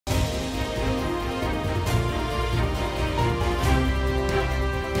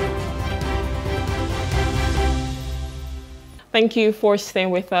Thank you for staying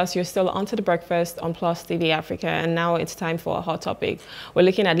with us. You're still on to the breakfast on Plus TV Africa, and now it's time for a hot topic. We're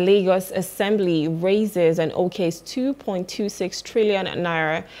looking at Lagos Assembly raises an OK's 2.26 trillion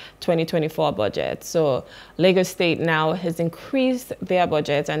naira 2024 budget. So Lagos State now has increased their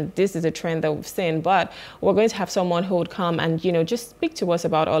budget, and this is a trend that we've seen. But we're going to have someone who would come and just speak to us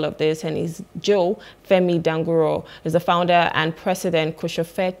about all of this, and he's Joe Femi-Dagunro, is the founder and president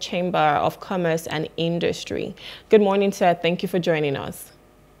Kosofe Chamber of Commerce and Industry. Good morning, sir. Thank you for joining us.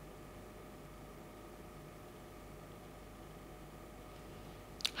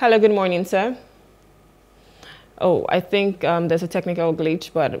 Hello, good morning, sir. Oh, I think there's a technical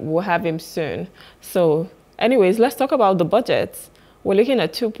glitch, but we'll have him soon. So anyways, let's talk about the budget. We're looking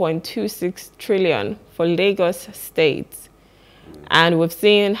at 2.26 trillion for Lagos State. And we've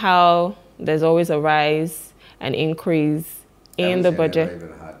seen how there's always a rise and increase in the budget. It's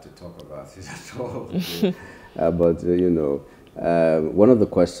even hard to talk about it at all. But one of the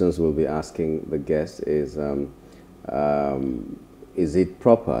questions we'll be asking the guest is it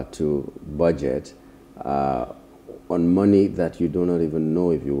proper to budget on money that you do not even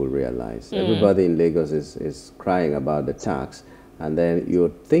know if you will realize? Everybody in Lagos is crying about the tax, and then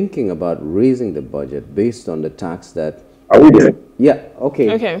you're thinking about raising the budget based on the tax that... Are we there? Yeah,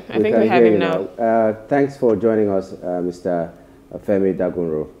 okay. Okay, I think we have him now. Thanks for joining us, Mr.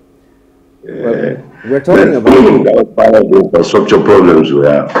 Femi-Dagunro. Well, we're talking about the infrastructure problems we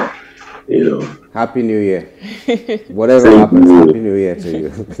have, Happy New Year. Whatever happens, Happy New Year to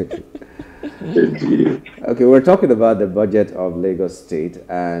you. Okay, we're talking about the budget of Lagos State,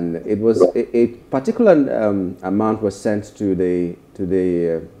 and it was a particular amount was sent to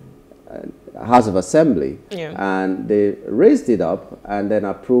the House of Assembly, and they raised it up and then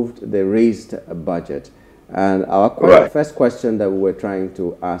approved the raised budget. And our first question that we were trying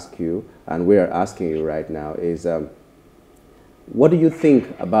to ask you, and we are asking you right now, is what do you think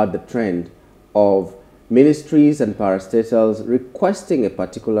about the trend of ministries and parastatals requesting a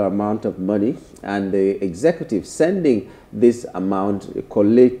particular amount of money and the executive sending this amount,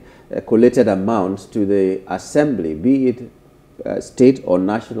 collated amount, to the assembly, be it state or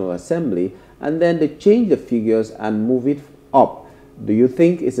national assembly, and then they change the figures and move it up? Do you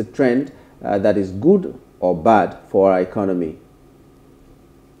think it's a trend that is good or bad for our economy?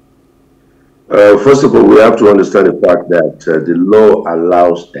 First of all, we have to understand the fact that the law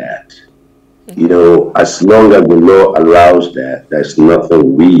allows that. As long as the law allows that, there's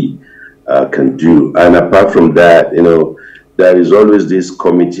nothing we can do. And apart from that, there is always this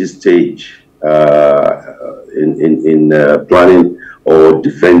committee stage in planning or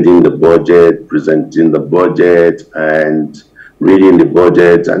defending the budget, presenting the budget, and reading the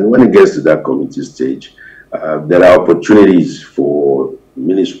budget. And when it gets to that committee stage, there are opportunities for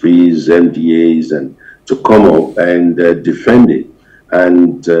ministries, MDAs, and to come up and defend it.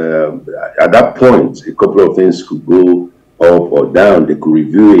 And at that point, a couple of things could go up or down. They could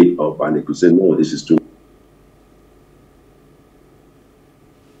review it up, and they could say, no, this is too.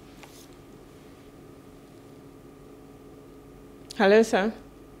 Hello, sir.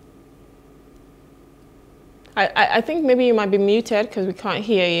 I think maybe you might be muted because we can't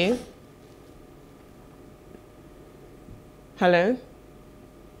hear you. Hello?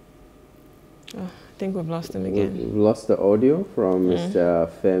 Oh, I think we've lost him again. We've lost the audio from Mr.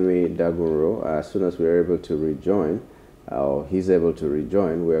 Femi-Dagunro. As soon as we're able to rejoin, or he's able to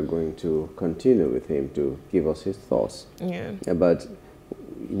rejoin, we're going to continue with him to give us his thoughts. Yeah. But,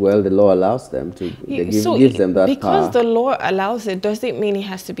 well, the law allows them to, gives them that because power. the law allows it, does it mean it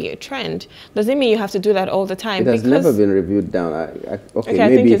has to be a trend? Does it mean you have to do that all the time? It has never been reviewed down. Okay,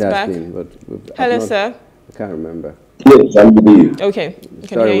 maybe it has been, but... Hello, sir. I can't remember. Yes, I'm with you. Okay.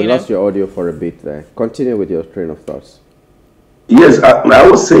 Sorry, we lost your audio for a bit there. Continue with your train of thoughts. Yes, I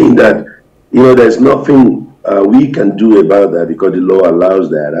was saying that, there's nothing we can do about that because the law allows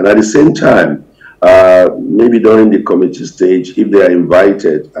that. And at the same time, maybe during the committee stage, if they are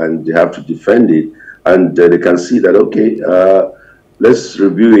invited and they have to defend it, and they can see that, okay, let's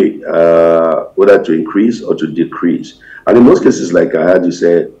review it, whether to increase or to decrease. And in most cases, like I heard you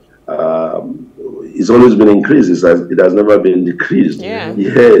say, it's always been increased. It has never been decreased. Yeah.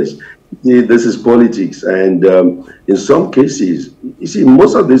 Yes. This is politics. And in some cases, you see,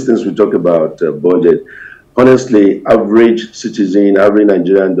 most of these things we talk about budget, honestly, average citizen, average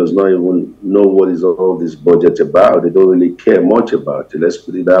Nigerian does not even know what is all this budget about. They don't really care much about it. Let's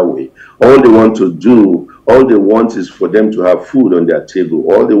put it that way. All they want to do, all they want is for them to have food on their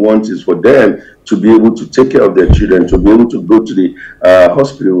table. All they want is for them to be able to take care of their children, to be able to go to the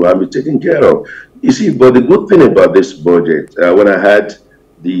hospital and be taken care of. You see, but the good thing about this budget, when I had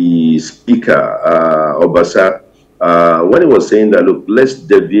the speaker, Obasa, when he was saying that, look, let's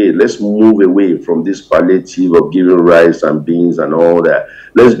deviate, let's move away from this palliative of giving rice and beans and all that.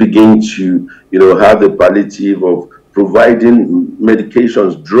 Let's begin to, have the palliative of providing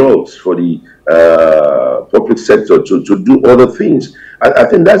medications, drugs for the public sector to do other things. I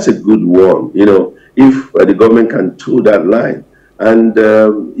think that's a good one, if the government can toe that line. And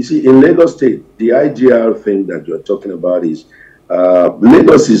you see, in Lagos State, the IGR thing that you're talking about is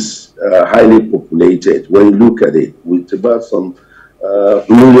Lagos is highly populated when you look at it, with about some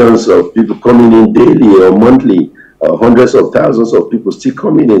millions of people coming in daily or monthly, hundreds of thousands of people still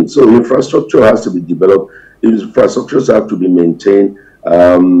coming in. So infrastructure has to be developed, infrastructures have to be maintained.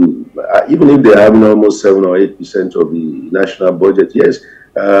 Even if they're having almost 7 or 8% of the national budget, yes,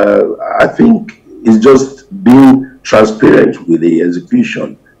 I think it's just being transparent with the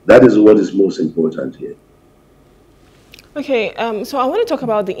execution. That is what is most important here. Okay, so I want to talk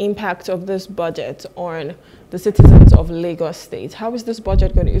about the impact of this budget on the citizens of Lagos State. How is this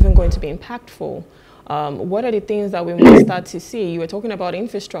budget even going to be impactful? What are the things that we might start to see? You were talking about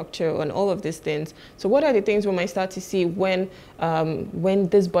infrastructure and all of these things. So what are the things we might start to see when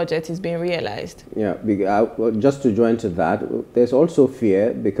this budget is being realized? Yeah, well, just to join to that, there's also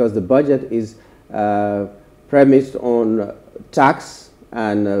fear because the budget is premised on tax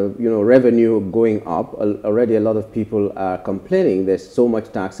and revenue going up. Already a lot of people are complaining there's so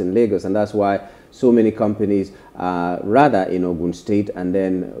much tax in Lagos, and that's why so many companies are rather in Ogun State and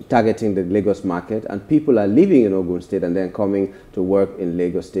then targeting the Lagos market, and people are living in Ogun State and then coming to work in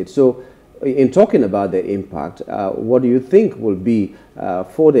Lagos State. So in talking about the impact, what do you think will be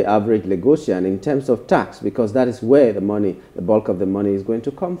for the average Lagosian in terms of tax? Because that is where the money, the bulk of the money is going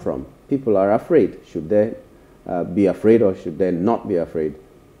to come from. People are afraid. Should they be afraid or should they not be afraid?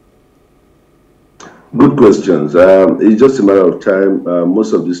 Good questions. It's just a matter of time.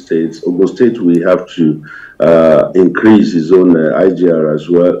 Most of the states, Ogun State, we have to increase its own IGR as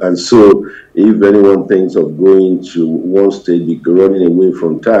well. And so if anyone thinks of going to one state, be running away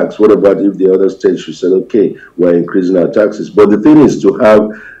from tax, what about if the other states should say, okay, we're increasing our taxes? But the thing is to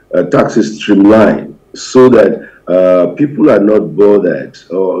have taxes streamlined so that people are not bothered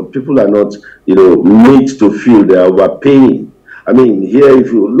or people are not, made to feel they are overpaying. I mean, here,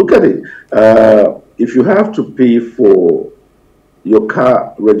 if you look at it, if you have to pay for your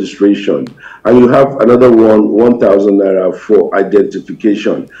car registration and you have another 1,000 naira for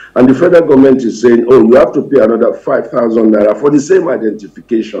identification, and the federal government is saying, oh, you have to pay another 5,000 naira for the same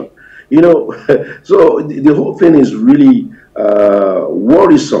identification, so the whole thing is really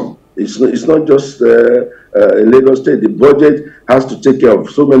worrisome. It's not just in Lagos State. The budget has to take care of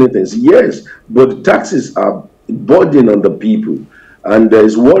so many things. Yes, but taxes are burden on the people. And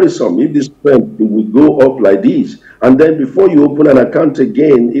it's worrisome if this trend will go up like this. And then before you open an account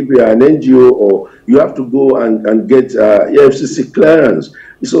again, if you are an NGO, or you have to go and get EFCC clearance.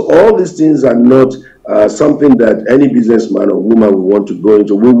 So all these things are not something that any businessman or woman will want to go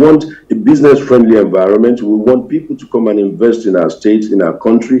into. We want a business-friendly environment. We want people to come and invest in our state, in our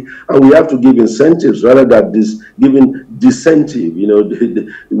country, and we have to give incentives rather than giving disincentive.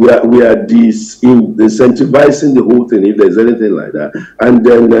 We are disincentivizing the whole thing, if there's anything like that, and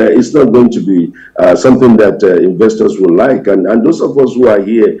then it's not going to be something that investors will like. And those of us who are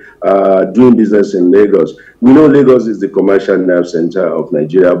here doing business in Lagos, we know Lagos is the commercial nerve center of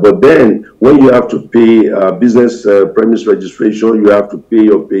Nigeria, but then when you have to pay business premise registration, you have to pay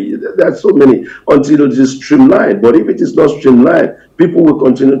your pay. There's so many until it is streamlined. But if it is not streamlined, people will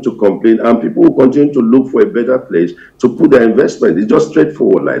continue to complain and people will continue to look for a better place to put their investment. It's just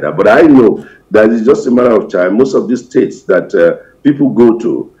straightforward like that. But I know that it's just a matter of time. Most of these states that people go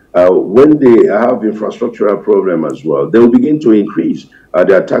to, when they have infrastructural problem as well, they will begin to increase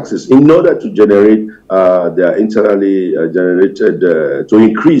their taxes in order to generate their internally generated, to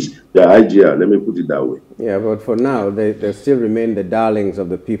increase their IGR, let me put it that way. Yeah, but for now, they still remain the darlings of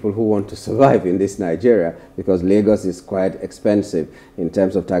the people who want to survive in this Nigeria, because Lagos is quite expensive in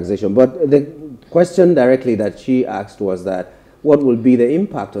terms of taxation. But the question directly that she asked was that, what will be the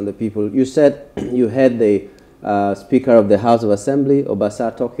impact on the people? You said you had the Speaker of the House of Assembly,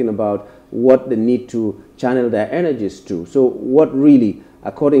 Obasa, talking about what they need to channel their energies to. So what really,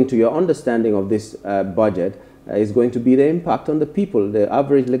 according to your understanding of this budget, is going to be the impact on the people, the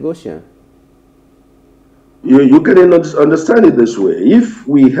average Lagosian? You can understand it this way. If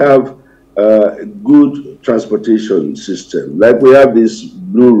we have a good transportation system, like we have this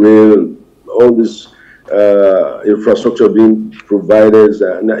blue rail, all this infrastructure being provided,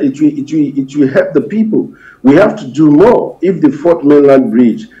 it will help the people. We have to do more. If the Fourth Mainland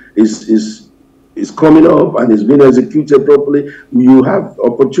Bridge is is coming up and is being executed properly. You have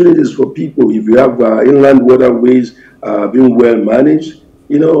opportunities for people. If you have inland waterways being well managed,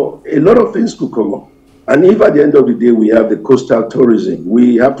 you know, a lot of things could come up. And if at the end of the day we have the coastal tourism,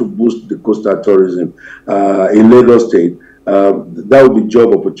 we have to boost the coastal tourism in Lagos State. That would be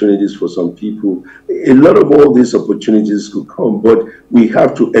job opportunities for some people. A lot of all these opportunities could come, but we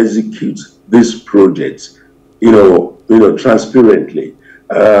have to execute these projects, transparently.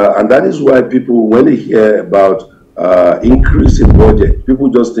 And that is why people, when they hear about increase in budget, people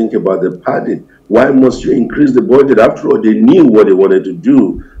just think about the padding. Why must you increase the budget? After all, they knew what they wanted to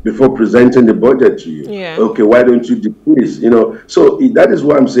do before presenting the budget to you. Yeah. Okay, why don't you decrease? So that is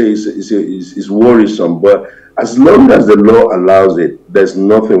why I'm saying it's worrisome. But as long as the law allows it, there's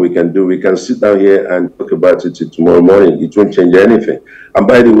nothing we can do. We can sit down here and talk about it till tomorrow morning. It won't change anything. And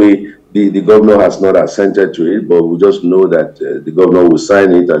by the way, the governor has not assented to it, but we just know that the governor will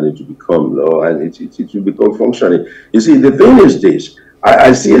sign it and it will become law and it will become functioning. You see, the thing is this.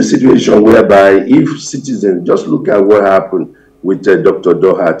 I see a situation whereby if citizens just look at what happened with Dr.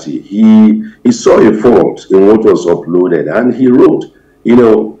 Doherty, he saw a fault in what was uploaded and he wrote,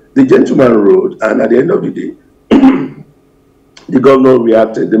 the gentleman wrote, and at the end of the day, the governor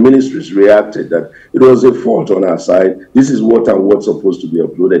reacted, the ministries reacted that it was a fault on our side. This is what and what's supposed to be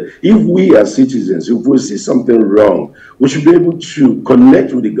uploaded. If we as citizens, if we see something wrong, we should be able to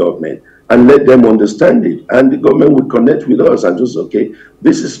connect with the government and let them understand it. And the government would connect with us and just, okay,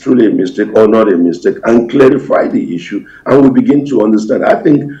 this is truly a mistake or not a mistake, and clarify the issue. And we begin to understand. I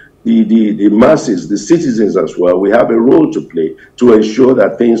think the masses, the citizens as well, we have a role to play to ensure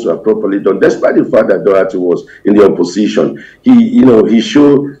that things are properly done. Despite the fact that Doherty was in the opposition, he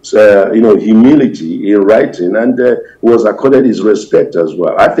showed, humility in writing and was accorded his respect as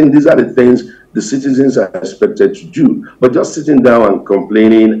well. I think these are the things the citizens are expected to do. But just sitting down and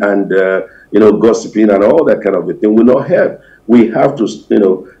complaining and, gossiping and all that kind of a thing will not help. We have to,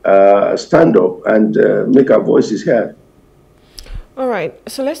 stand up and make our voices heard. All right,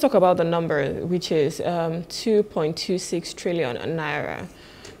 so let's talk about the number, which is 2.26 trillion naira.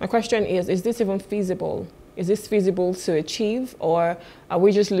 My question is this even feasible? Is this feasible to achieve, or are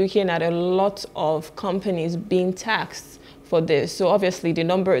we just looking at a lot of companies being taxed for this? So obviously the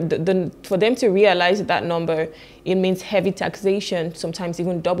number, for them to realize that number, it means heavy taxation, sometimes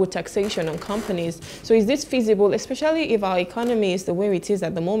even double taxation on companies. So is this feasible, especially if our economy is the way it is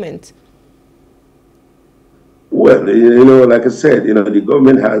at the moment? Well, like I said, the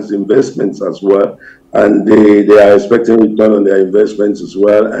government has investments as well, and they are expecting return on their investments as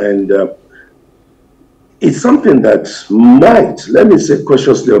well. And it's something that might, let me say,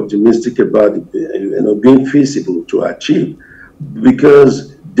 cautiously optimistic about, being feasible to achieve,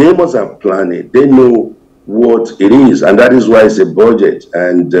 because they must have planned it. They know what it is, and that is why it's a budget.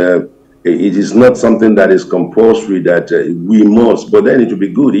 And it is not something that is compulsory that we must, but then it would be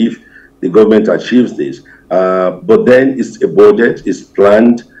good if the government achieves this. But then it's a budget, it's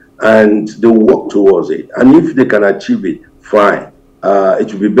planned, and they work towards it. And if they can achieve it, fine.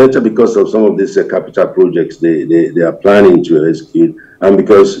 It will be better because of some of these capital projects they are planning to execute. And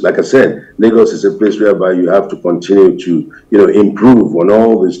because, like I said, Lagos is a place whereby you have to continue to, improve on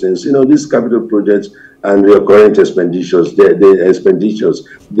all these things. These capital projects and their current expenditures,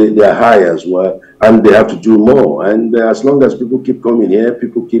 they are high as well, and they have to do more. And as long as people keep coming here,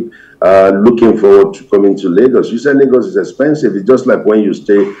 people keep looking forward to coming to Lagos. You said Lagos is expensive. It's just like when you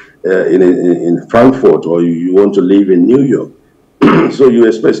stay in Frankfurt or you want to live in New York. So you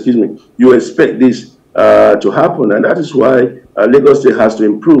expect this to happen, and that is why Lagos State has to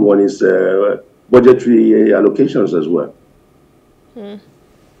improve on its budgetary allocations as well.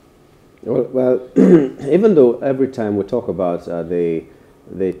 Well, even though every time we talk about the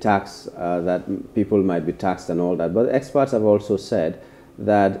tax that people might be taxed and all that, but experts have also said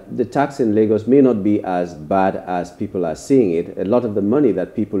that the tax in Lagos may not be as bad as people are seeing it. A lot of the money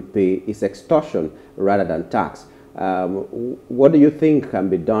that people pay is extortion rather than tax. What do you think can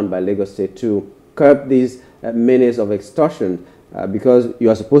be done by Lagos State to curb these menace of extortion? Because you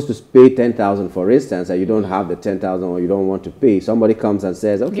are supposed to pay 10,000, for instance, and you don't have the 10,000 or you don't want to pay. Somebody comes and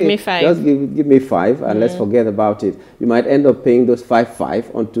says, okay, give me 5. Just give me 5 and let's forget about it. You might end up paying those 5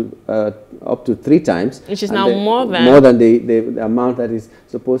 onto up to 3 times. Which is now more than the amount that is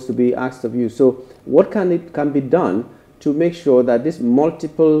supposed to be asked of you. So what can be done to make sure that this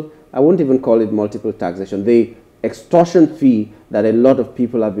multiple, I won't even call it multiple taxation, the extortion fee that a lot of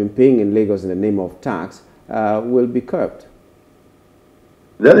people have been paying in Lagos in the name of tax will be curbed?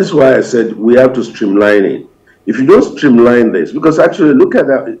 That is why I said we have to streamline it. If you don't streamline this, because actually look at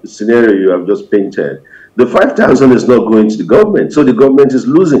that scenario you have just painted, the 5,000 is not going to the government, so the government is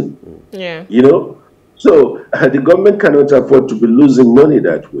losing. Yeah. You know, so the government cannot afford to be losing money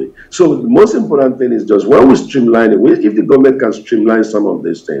that way. So the most important thing is just when we streamline it, if the government can streamline some of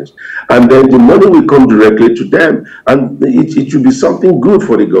these things, and then the money will come directly to them, and it should be something good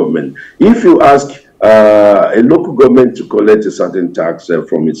for the government. If you ask a local government to collect a certain tax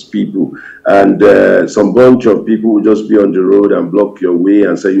from its people, and some bunch of people will just be on the road and block your way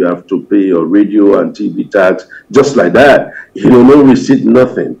and say you have to pay your radio and TV tax, just like that, no receipt,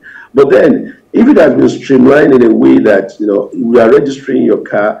 nothing. But then, if it has been streamlined in a way that, we are registering your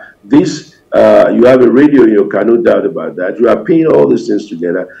car, you have a radio in your car, no doubt about that. You are paying all these things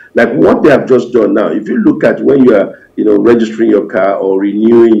together. Like what they have just done now, if you look at when you are, registering your car or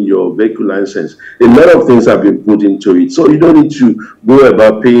renewing your vehicle license, a lot of things have been put into it. So you don't need to go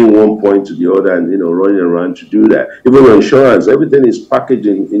about paying one point to the other and, running around to do that. Even your insurance, everything is packaged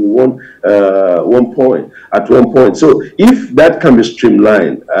in one point, at one point. So if that can be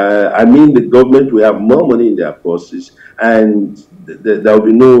streamlined, I mean, the government will have more money in their purses, and there will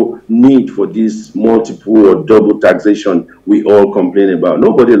be no need for this multiple or double taxation we all complain about.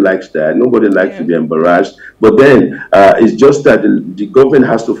 Nobody likes that. Nobody likes to be embarrassed. But then it's just that the government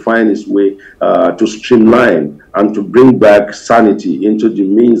has to find its way to streamline and to bring back sanity into the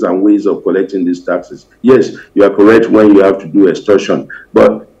means and ways of collecting these taxes. Yes, you are correct when you have to do extortion,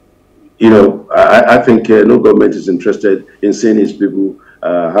 but I think no government is interested in seeing its people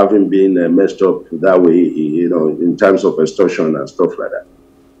having been messed up that way, in terms of extortion and stuff like that.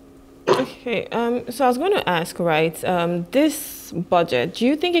 Okay, so I was going to ask, right, this budget, do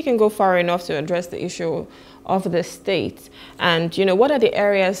you think it can go far enough to address the issue of the state? And, what are the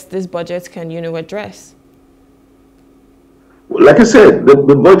areas this budget can, address? Like I said,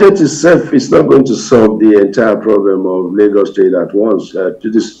 the budget itself is not going to solve the entire problem of Lagos State at once.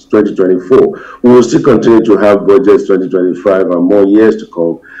 This 2024, we will still continue to have budgets 2025 and more years to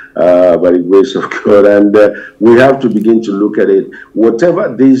come, by the grace of God. And we have to begin to look at it.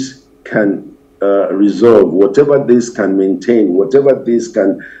 Whatever this can resolve, whatever this can maintain, whatever this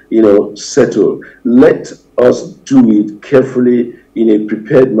can, settle, let us do it carefully, in a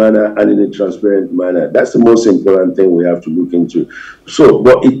prepared manner and in a transparent manner. That's the most important thing we have to look into. So,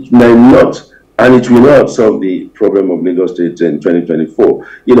 but it may not, and it will not solve the problem of Lagos State in 2024.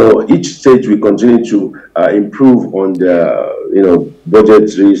 Each state will continue to improve on their,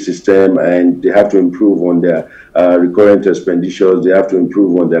 budgetary system, and they have to improve on their recurrent expenditures. They have to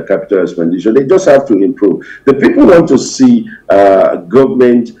improve on their capital expenditure. They just have to improve. The people want to see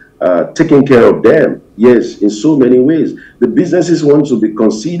government taking care of them. Yes, in so many ways. The businesses want to be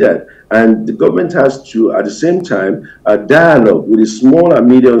considered, and the government has to, at the same time, dialogue with the small and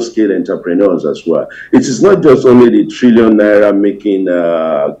medium scale entrepreneurs as well. It is not just only the trillion naira making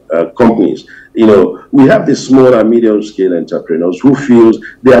companies. We have the small and medium scale entrepreneurs who feel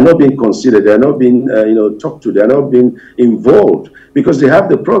they are not being considered, they are not being, talked to, they are not being involved, because they have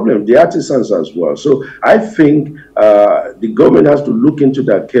the problem, the artisans as well. So I think the government has to look into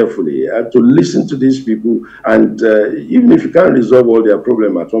that carefully, to listen to these people, and even if you can't resolve all their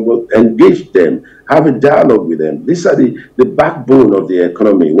problems at once, but engage them, have a dialogue with them. These are the backbone of the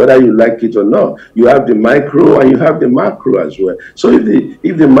economy, whether you like it or not. You have the micro and you have the macro as well. So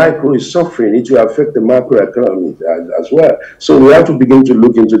if the micro is suffering, it will affect the macro economy as well. So we have to begin to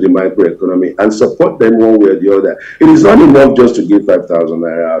look into the micro economy and support them one way or the other. It is not enough just to give 5,000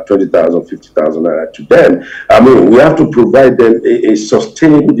 naira, 20,000, 50,000 naira to them. I mean, we have to provide them a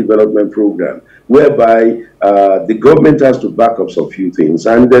sustainable development program, whereby the government has to back up some few things,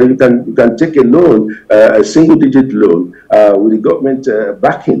 and then you can take a loan, a single-digit loan, with the government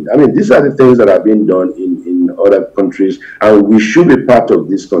backing. I mean, these are the things that have been done in other countries, and we should be part of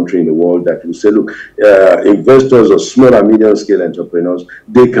this country in the world that will say, look, investors or small and medium-scale entrepreneurs,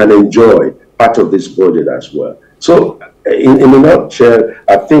 they can enjoy part of this budget as well. So, in a nutshell,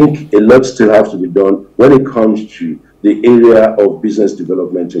 I think a lot still has to be done when it comes to the area of business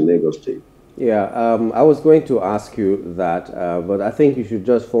development in Lagos State. Yeah, I was going to ask you that, but I think you should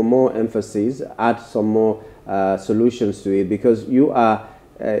just, for more emphasis, add some more solutions to it, because you are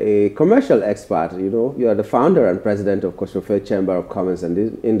a commercial expert. You are the founder and president of Kosofe Chamber of Commerce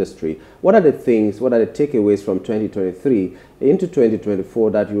and Industry. What are the things, what are the takeaways from 2023 into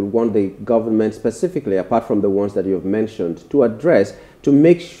 2024 that you want the government specifically, apart from the ones that you've mentioned, to address to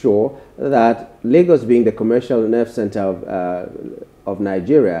make sure that Lagos, being the commercial nerve center of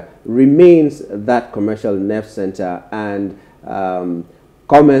Nigeria, remains that commercial nerve center, and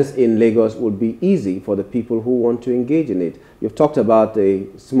commerce in Lagos would be easy for the people who want to engage in it? You've talked about the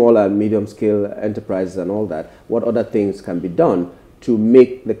small and medium scale enterprises and all that. What other things can be done to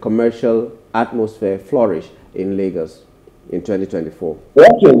make the commercial atmosphere flourish in Lagos? in 2024? We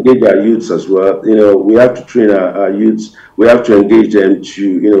have to engage our youths as well. You know, we have to train our youths. We have to engage them to,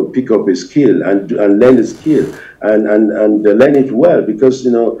 you know, pick up a skill and learn a skill and learn it well, because,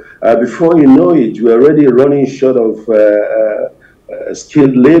 you know, before you know it, we're already running short of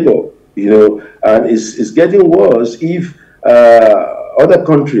skilled labor, you know, and it's getting worse if other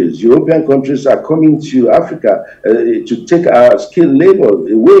countries, European countries, are coming to Africa to take our skilled labor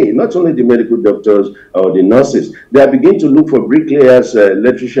away, not only the medical doctors or the nurses. They are beginning to look for bricklayers,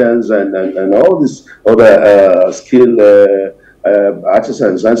 electricians, and all these other skilled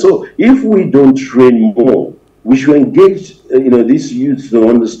artisans. And so if we don't train more, we should engage, you know, these youths to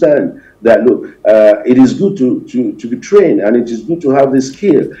understand that, look, it is good to be trained, and it is good to have the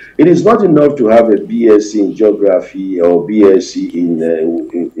skill. It is not enough to have a BSc in geography or BSc in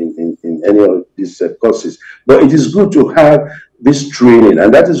any of these courses, but it is good to have this training,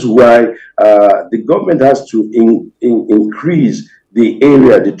 and that is why the government has to increase the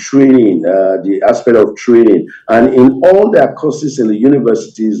area, the training, the aspect of training, and in all their courses in the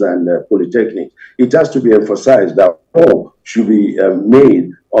universities and polytechnics, it has to be emphasized that all should be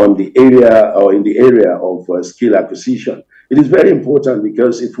made on the area or in the area of skill acquisition. It is very important,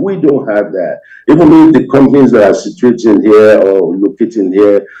 because if we don't have that, even if the companies that are situated here or located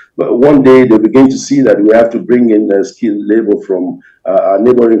here, but one day they begin to see that we have to bring in skilled labor from our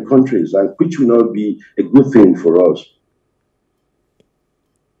neighboring countries, and which will not be a good thing for us.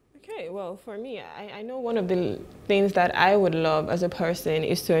 Well, for me, I know one of the things that I would love as a person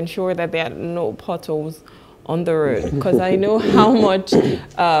is to ensure that there are no potholes on the road, because I know how much.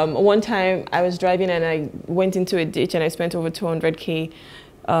 One time I was driving and I went into a ditch and I spent over 200K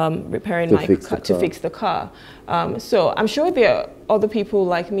repairing my car to fix the car. So I'm sure there are other people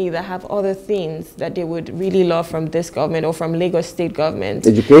like me that have other things that they would really love from this government or from Lagos state government.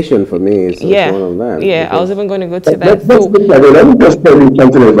 Education for me is one of them. Yeah, I was even going to go to that. Let me just tell you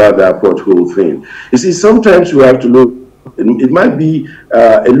something about that pothole thing. You see, sometimes we have to look, it might be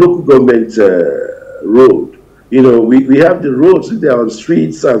a local government road. You know, we have the roads there on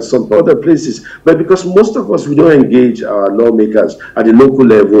streets and some other places, but because most of us, we don't engage our lawmakers at the local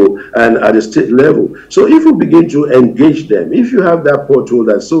level and at the state level. So if we begin to engage them, if you have that pothole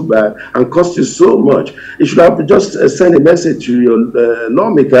that's so bad and costs you so much, you should have to just send a message to your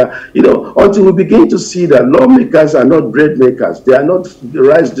lawmaker, you know, until we begin to see that lawmakers are not bread makers. They are not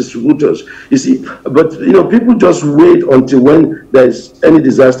rice distributors, you see. But, you know, people just wait until when there's any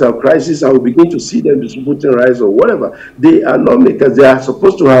disaster or crisis, and we begin to see them distributing rice or whatever. They are lawmakers. They are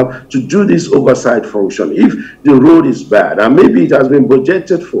supposed to have to do this oversight function. If the road is bad, and maybe it has been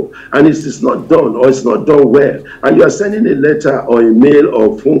budgeted for, and it is not done, or it's not done well, and you are sending a letter or a mail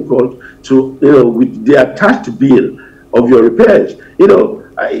or phone call to, you know, with the attached bill of your repairs, you know,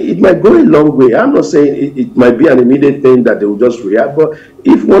 it might go a long way. I'm not saying it might be an immediate thing that they will just react, but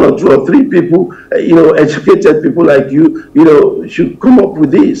if one or two or three people, you know, educated people like you, you know, should come up with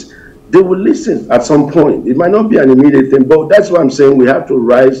this, they will listen at some point. It might not be an immediate thing, but that's why I'm saying we have to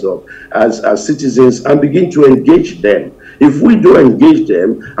rise up as citizens and begin to engage them. If we don't engage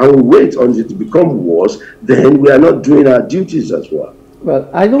them and we wait until it becomes worse, then we are not doing our duties as well. Well,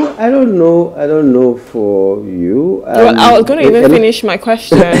 I don't know for you. Well, I was going to even finish my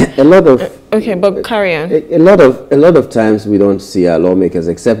question. A lot of okay, but carry on. A lot of times we don't see our lawmakers,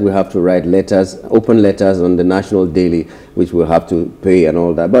 except we have to write letters, open letters on the national daily, which we'll have to pay and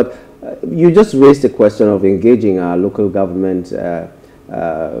all that. But you just raised the question of engaging our local government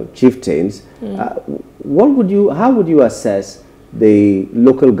chieftains. How would you assess the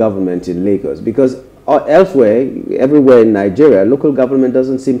local government in Lagos? Because elsewhere, everywhere in Nigeria, local government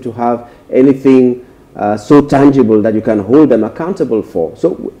doesn't seem to have anything so tangible that you can hold them accountable for.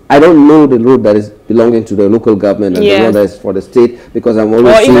 So I don't know the road that is belonging to the local government and the one that is for the state, because I'm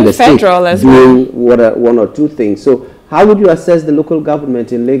always seeing the state doing one or two things. So how would you assess the local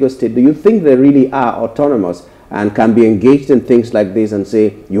government in Lagos State? Do you think they really are autonomous and can be engaged in things like this and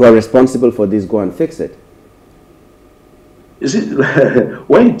say, you are responsible for this, go and fix it? You see,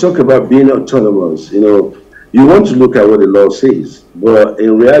 when you talk about being autonomous, you know, you want to look at what the law says, but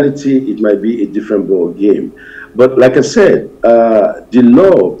in reality, it might be a different ball game. But like I said, the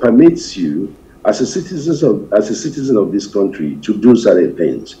law permits you as a citizen of this country to do certain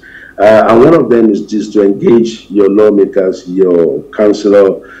things. And one of them is just to engage your lawmakers, your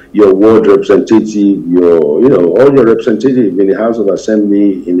councillor, your ward representative, your, you know, all your representatives in the House of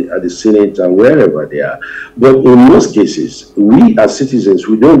Assembly, at the Senate, and wherever they are. But in most cases, we as citizens,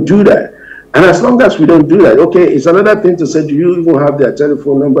 we don't do that. And as long as we don't do that, okay, it's another thing to say, do you even have their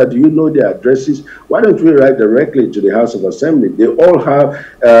telephone number? Do you know their addresses? Why don't we write directly to the House of Assembly? They all have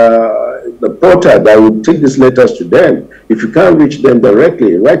the portal that will take these letters to them. If you can't reach them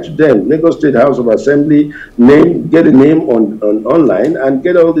directly, write to them, Lagos State House of Assembly, name, get a name on online, and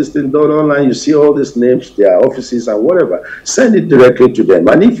get all these things done online. You see all these names, their offices and whatever. Send it directly to them.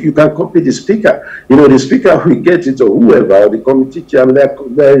 And if you can copy the speaker, the speaker will get it, or whoever, or the committee chairman,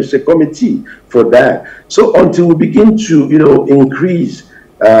 there is a committee for that. So until we begin to, increase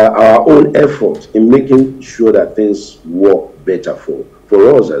our own effort in making sure that things work better for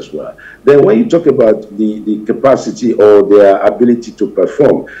us as well. Then when you talk about the capacity or their ability to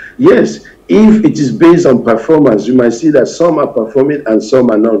perform, yes, if it is based on performance, you might see that some are performing and some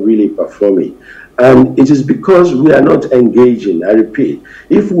are not really performing. And it is because we are not engaging. I repeat,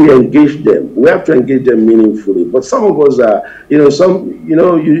 if we engage them, we have to engage them meaningfully. But some of us are, you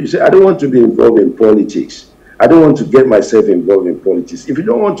say, I don't want to be involved in politics. I don't want to get myself involved in politics. If you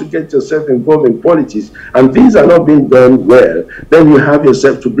don't want to get yourself involved in politics and things are not being done well, then you have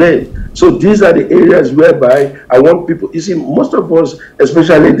yourself to blame. So these are the areas whereby I want people, you see, most of us,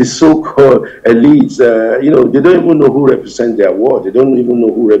 especially the so-called elites, they don't even know who represent their ward. They don't even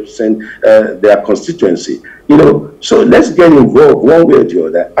know who represent their constituency. So let's get involved one way or the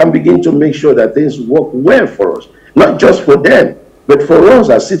other and begin to make sure that things work well for us, not just for them, but for us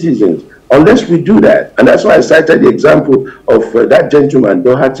as citizens. Unless we do that, and that's why I cited the example of that gentleman,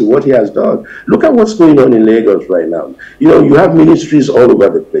 Doherty, what he has done. Look at what's going on in Lagos right now. You have ministries all over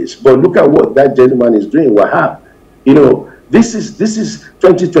the place, but look at what that gentleman is doing, Wahab. This is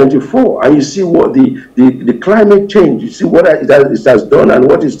 2024, and you see what the climate change, you see what it has done and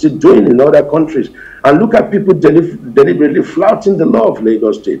what it's still doing in other countries. And look at people deliberately flouting the law of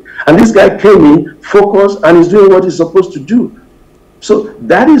Lagos State. And this guy came in, focused, and is doing what he's supposed to do. So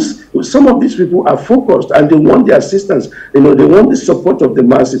that is, some of these people are focused and they want the assistance, they want the support of the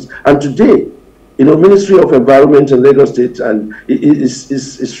masses. And today, Ministry of Environment in Lagos State and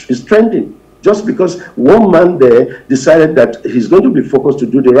is trending just because one man there decided that he's going to be focused to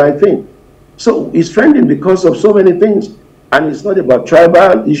do the right thing. So it's trending because of so many things. And it's not about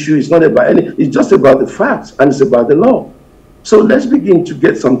tribal issue, it's not about it's just about the facts and it's about the law. So let's begin to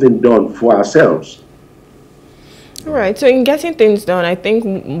get something done for ourselves. All right, so in getting things done, I think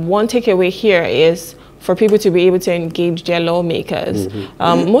one takeaway here is for people to be able to engage their lawmakers.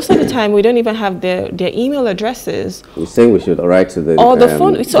 Most of the time, we don't even have their email addresses. You're saying we should write to the... Or the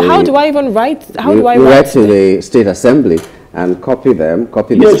phone. So how do I even write? How do I write to the State Assembly and copy them,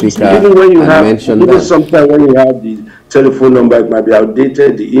 copy the speaker, even when you have, mention even them. sometimes when you have the telephone number, it might be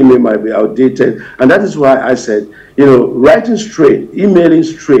outdated, the email might be outdated. And that is why I said, writing straight, emailing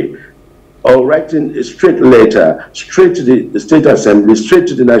straight, or writing a straight letter, straight to the State Assembly, straight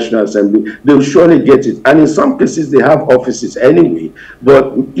to the National Assembly, they will surely get it. And in some cases, they have offices anyway.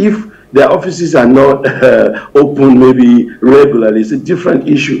 But if their offices are not open maybe regularly, it's a different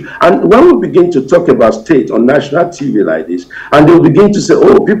issue. And when we begin to talk about state on national TV like this, and they'll begin to say,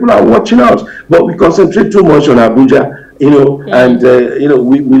 oh, people are watching us, but we concentrate too much on Abuja. And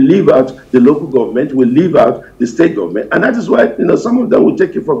we leave out the local government, we leave out the state government, and that is why some of them will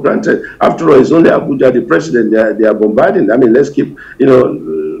take it for granted. After all, it's only Abuja, the president, they are bombarding. I mean, let's keep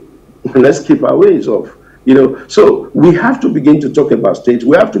our ways off. So we have to begin to talk about states.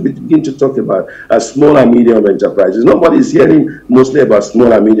 We have to begin to talk about small and medium enterprises. Nobody's hearing mostly about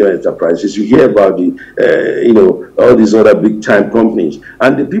small and medium enterprises. You hear about all these other big time companies,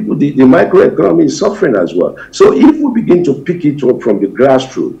 and the people, the microeconomy is suffering as well. So if we begin to pick it up from the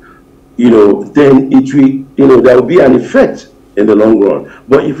grassroots, then it will, there will be an effect in the long run.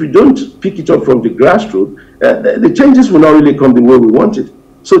 But if we don't pick it up from the grassroots, the changes will not really come the way we want it.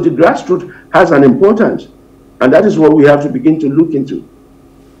 So the grassroots has an importance, and that is what we have to begin to look into.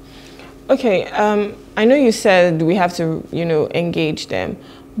 Okay, I know you said we have to, engage them,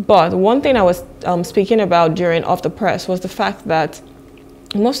 but one thing I was speaking about during Off the Press was the fact that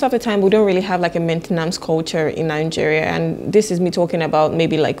most of the time we don't really have like a maintenance culture in Nigeria, and this is me talking about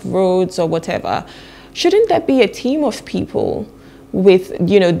maybe like roads or whatever. Shouldn't there be a team of people with,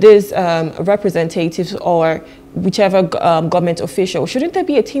 these representatives or whichever government official? Shouldn't there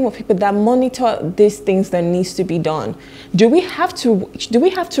be a team of people that monitor these things that needs to be done? Do we have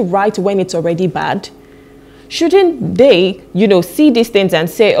to write when it's already bad? Shouldn't they, see these things and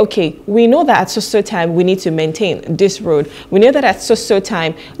say, okay, we know that at so time we need to maintain this road. We know that at so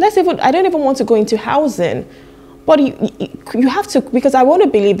time, I don't even want to go into housing. But you have to, because I want to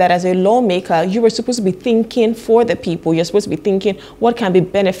believe that as a lawmaker, you were supposed to be thinking for the people. You're supposed to be thinking what can be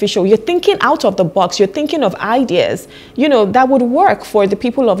beneficial. You're thinking out of the box. You're thinking of ideas, you know, that would work for the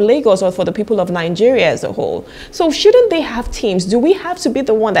people of Lagos or for the people of Nigeria as a whole. So shouldn't they have teams? Do we have to be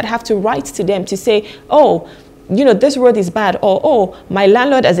the one that have to write to them to say, oh, you know, this road is bad, or, oh, my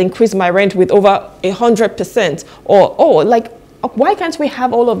landlord has increased my rent with over 100%, or, oh, like, why can't we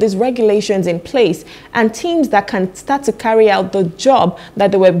have all of these regulations in place and teams that can start to carry out the job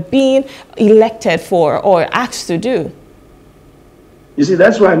that they were being elected for or asked to do? You see,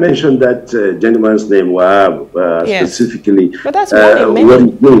 that's why I mentioned that gentleman's name, Wahab, yes. specifically. But that's what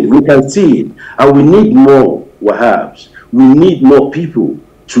we can see it. And we need more Wahabs. We need more people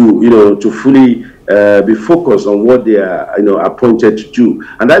to, you know, to fully be focused on what they are, you know, appointed to do.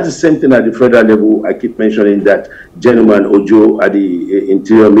 And that's the same thing at the federal level. I keep mentioning that gentleman Ojo at the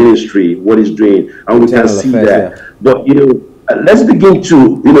Interior Ministry, what he's doing, and we can see that. Yeah. But, you know, let's begin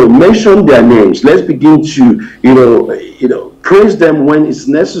to, you know, mention their names. Let's begin to, you know, praise them when it's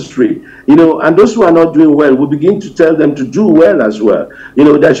necessary. You know, and those who are not doing well, we begin to tell them to do well as well. You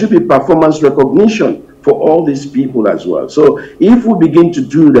know, there should be performance recognition for all these people as well. So if we begin to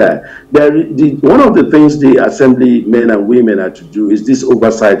do that, one of the things the assembly men and women are to do is this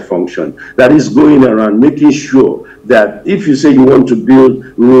oversight function that is going around making sure that if you say you want to build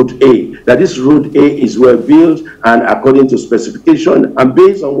road A, that this road A is well built and according to specification and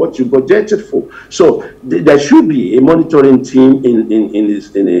based on what you budgeted for. So there should be a monitoring team in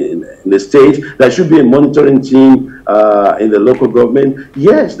the state. There should be a monitoring team in the local government.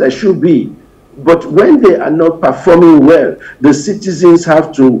 Yes, there should be. But when they are not performing well, the citizens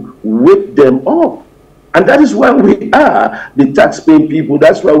have to wake them up. And that is why we are the tax-paying people.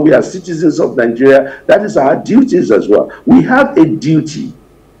 That's why we are citizens of Nigeria. That is our duties as well. We have a duty,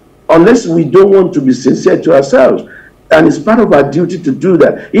 unless we don't want to be sincere to ourselves. And it's part of our duty to do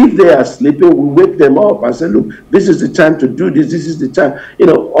that. If they are sleeping, we wake them up and say, look, this is the time to do this. This is the time. You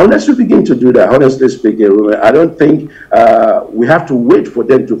know, unless we begin to do that, honestly speaking, I don't think we have to wait for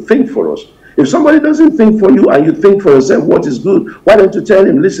them to think for us. If somebody doesn't think for you and you think for yourself what is good, why don't you tell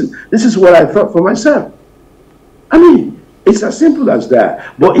him, listen, this is what I thought for myself. I mean, it's as simple as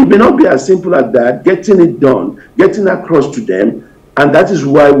that. But it may not be as simple as that, getting it done, getting across to them. And that is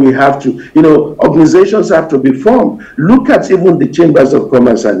why we have to, you know, organizations have to be formed. Look at even the chambers of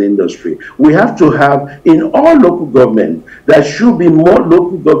commerce and industry. We have to have, in all local government, there should be more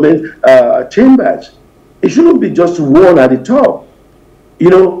local government chambers. It shouldn't be just one at the top. You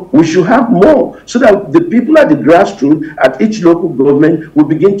know, we should have more so that the people at the grassroots, at each local government, will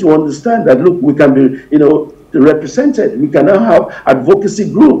begin to understand that, look, we can be, you know, represented. We can now have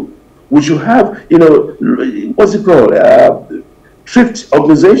advocacy group. We should have, you know, what's it called? Thrift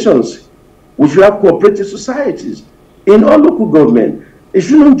organizations. We should have cooperative societies in all local government. It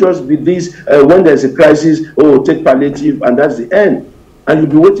shouldn't just be this, when there's a crisis, oh, take palliative, and that's the end. And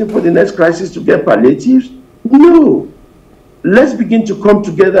you'll be waiting for the next crisis to get palliatives? No. Let's begin to come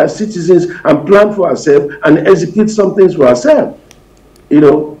together as citizens and plan for ourselves and execute some things for ourselves. You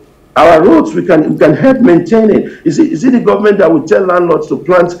know, our roads, we can help maintain it. Is it the government that will tell landlords to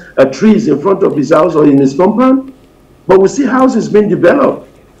plant trees in front of his house or in his compound? But we see houses being developed.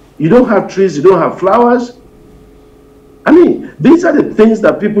 You don't have trees, you don't have flowers. I mean, these are the things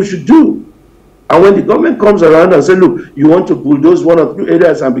that people should do. And when the government comes around and says, look, you want to bulldoze one or two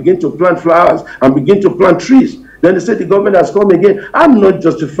areas and begin to plant flowers and begin to plant trees, then they say the government has come again. I'm not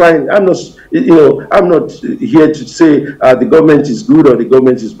justifying, I'm not, you know, I'm not here to say the government is good or the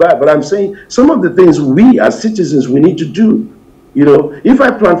government is bad, but I'm saying some of the things we as citizens, we need to do. You know, if I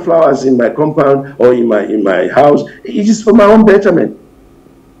plant flowers in my compound or in my house, it is for my own betterment.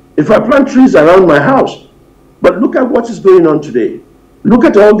 If I plant trees around my house, but look at what is going on today. Look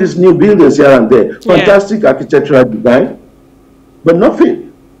at all these new buildings here and there. Fantastic architectural design, but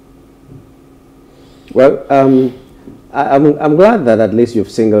nothing. Well, I'm glad that at least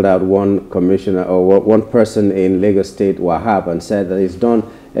you've singled out one commissioner or one person in Lagos State, Wahab, and said that he's done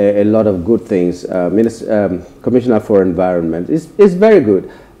a lot of good things. Commissioner for Environment is very good.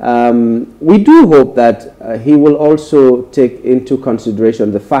 We do hope that he will also take into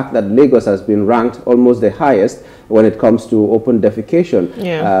consideration the fact that Lagos has been ranked almost the highest when it comes to open defecation.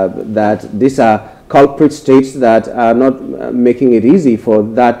 That these are culprit states that are not making it easy for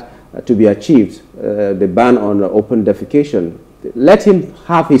that to be achieved, the ban on open defecation. Let him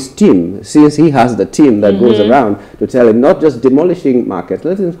have his team, since he has the team that goes around to tell him, not just demolishing markets,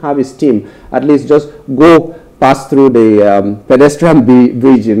 let him have his team, at least just go pass through the pedestrian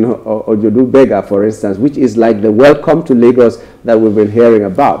bridge in Ojodu Bega, for instance, which is like the welcome to Lagos that we've been hearing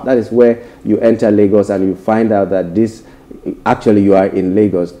about. That is where you enter Lagos and you find out that this, actually you are in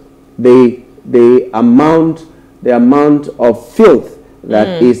Lagos. The amount of filth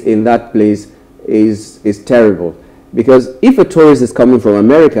that is in that place is terrible. Because if a tourist is coming from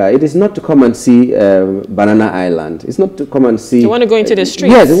America, it is not to come and see Banana Island. It's not to come and see... You want to go into the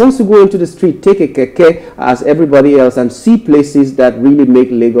streets? Yes, it wants to go into the street, take a keke as everybody else and see places that really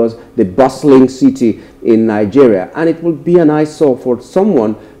make Lagos the bustling city in Nigeria. And it will be an eyesore for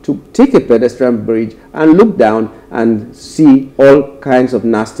someone to take a pedestrian bridge and look down and see all kinds of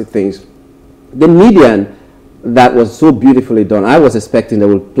nasty things. The median that was so beautifully done. I was expecting they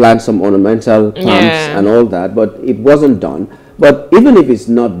would plant some ornamental plants and all that, but it wasn't done. But even if it's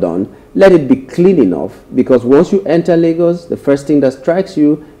not done, let it be clean enough, because once you enter Lagos, the first thing that strikes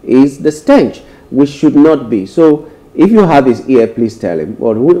you is the stench, which should not be. So if you have his ear, please tell him.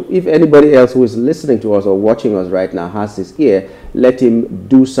 Or if anybody else who is listening to us or watching us right now has his ear, let him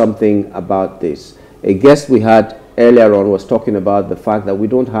do something about this. A guest we had earlier on was talking about the fact that we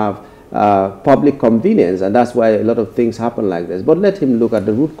don't have public convenience, and that's why a lot of things happen like this. But let him look at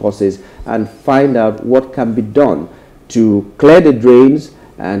the root causes and find out what can be done to clear the drains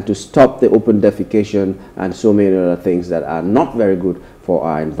and to stop the open defecation and so many other things that are not very good for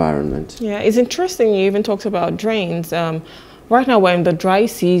our environment. Yeah, it's interesting you even talked about drains. Right now we're in the dry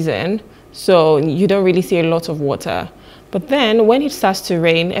season, so you don't really see a lot of water. But then when it starts to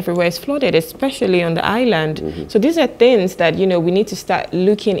rain, everywhere is flooded, especially on the island. So these are things that, you know, we need to start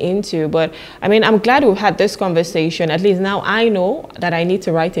looking into. But I mean, I'm glad we've had this conversation. At least now I know that I need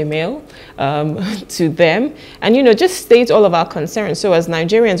to write a mail to them and, you know, just state all of our concerns. So as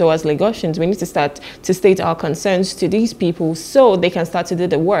Nigerians or as Lagosians, we need to start to state our concerns to these people so they can start to do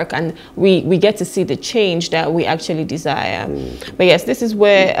the work and we get to see the change that we actually desire. But yes, this is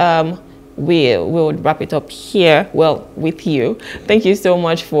where we'll wrap it up here, well, with you. Thank you so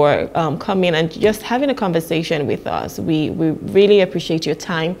much for coming and just having a conversation with us. We really appreciate your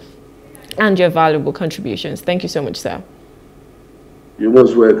time and your valuable contributions. Thank you so much, sir. You're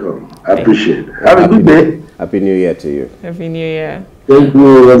most welcome. I appreciate it. Have a good day. Happy New Year to you. Happy New Year. Thank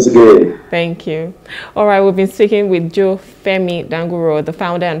you once again. Thank you. All right, we've been speaking with Joe Femi-Dagunro, the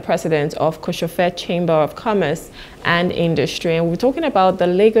founder and president of Kosofe Chamber of Commerce and Industry. And we're talking about the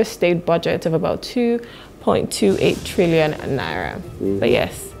Lagos state budget of about 2.28 trillion naira. But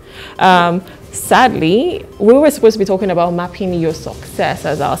yes, sadly, we were supposed to be talking about mapping your success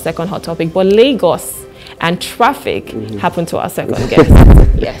as our second hot topic, but Lagos and traffic happened to our second guest.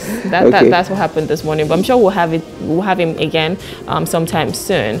 Yes, that's what happened this morning. But I'm sure we'll have him again sometime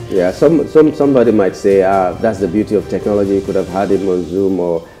soon. Yeah, somebody might say, that's the beauty of technology. You could have had him on Zoom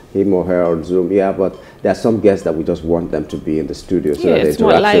or him or her on Zoom. Yeah, but there are some guests that we just want them to be in the studio so that the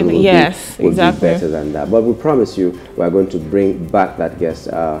interaction will be better than that. But we promise you we are going to bring back that guest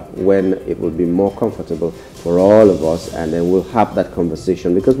when it will be more comfortable for all of us, and then we'll have that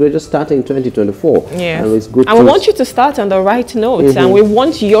conversation because we're just starting 2024. Yeah, and it's good. And we want you to start on the right notes, and we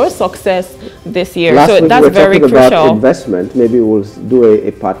want your success this year. Last so week that's we were very talking crucial. About investment. Maybe we'll do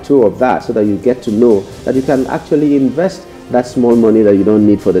a part 2 of that so that you get to know that you can actually invest that small money that you don't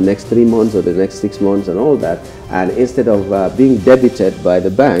need for the next 3 months or the next 6 months and all that, and instead of being debited by the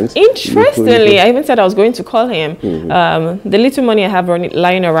banks. Interestingly, I even said I was going to call him. The little money I have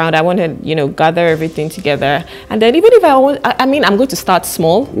lying around, I want to, you know, gather everything together, and then even if I mean, I'm going to start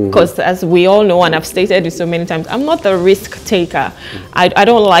small because, as we all know, and I've stated it so many times, I'm not the risk taker. I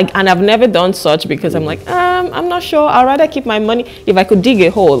don't like, and I've never done such because I'm like, I'm not sure. I'd rather keep my money. If I could dig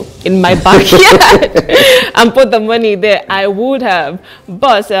a hole in my backyard and put the money there, I would have.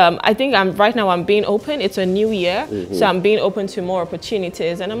 But I think right now I'm being open. It's a new year, so I'm being open to more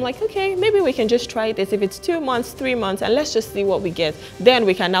opportunities, and I'm like, okay, maybe we can just try this. If it's 2 months, 3 months, and let's just see what we get. Then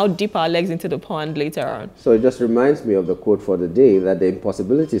we can now dip our legs into the pond later on. So it just reminds me of the quote for the day, that the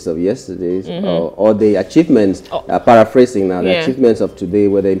impossibilities of yesterday's or the achievements, paraphrasing now, the achievements of today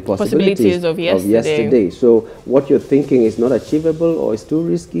were the impossibilities of yesterday. So what you're thinking is not achievable, or it's too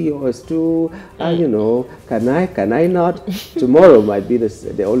risky, or it's too, you know, can I not? Tomorrow might be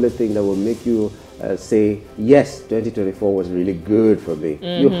the only thing that will make you say, yes, 2024 was really good for me.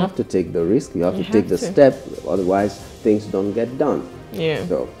 You have to take the risk, you have to take the step, otherwise things don't get done. Yeah.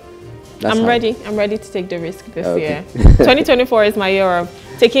 So I'm ready to take the risk this year. 2024 is my year of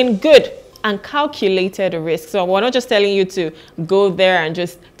taking good and calculated risk. So we're not just telling you to go there and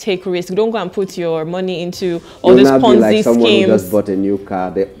just take risk. Don't go and put your money into all these Ponzi like someone schemes. Who just bought a new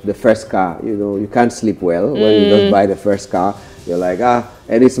car, the first car. You know, you can't sleep well when you just buy the first car, you're like,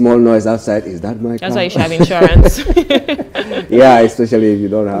 any small noise outside, is that my car? That's why you should have insurance. Yeah, especially if you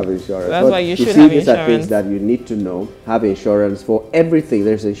don't have insurance. That's why you should have insurance. These are things that you need to know. Have insurance for everything.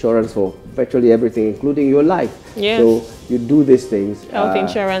 There's insurance for virtually everything, including your life. Yeah. So you do these things. Health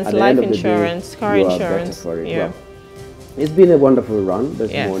insurance, life insurance, car insurance. For it. Yeah. Well, it's been a wonderful run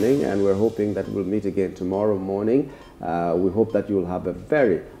this morning, and we're hoping that we'll meet again tomorrow morning. We hope that you'll have a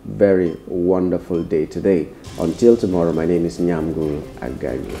very, very wonderful day today. Until tomorrow, my name is Nyamguru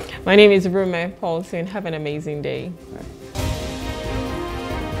Aganyi. My name is Rume Paulson. Have an amazing day. Right.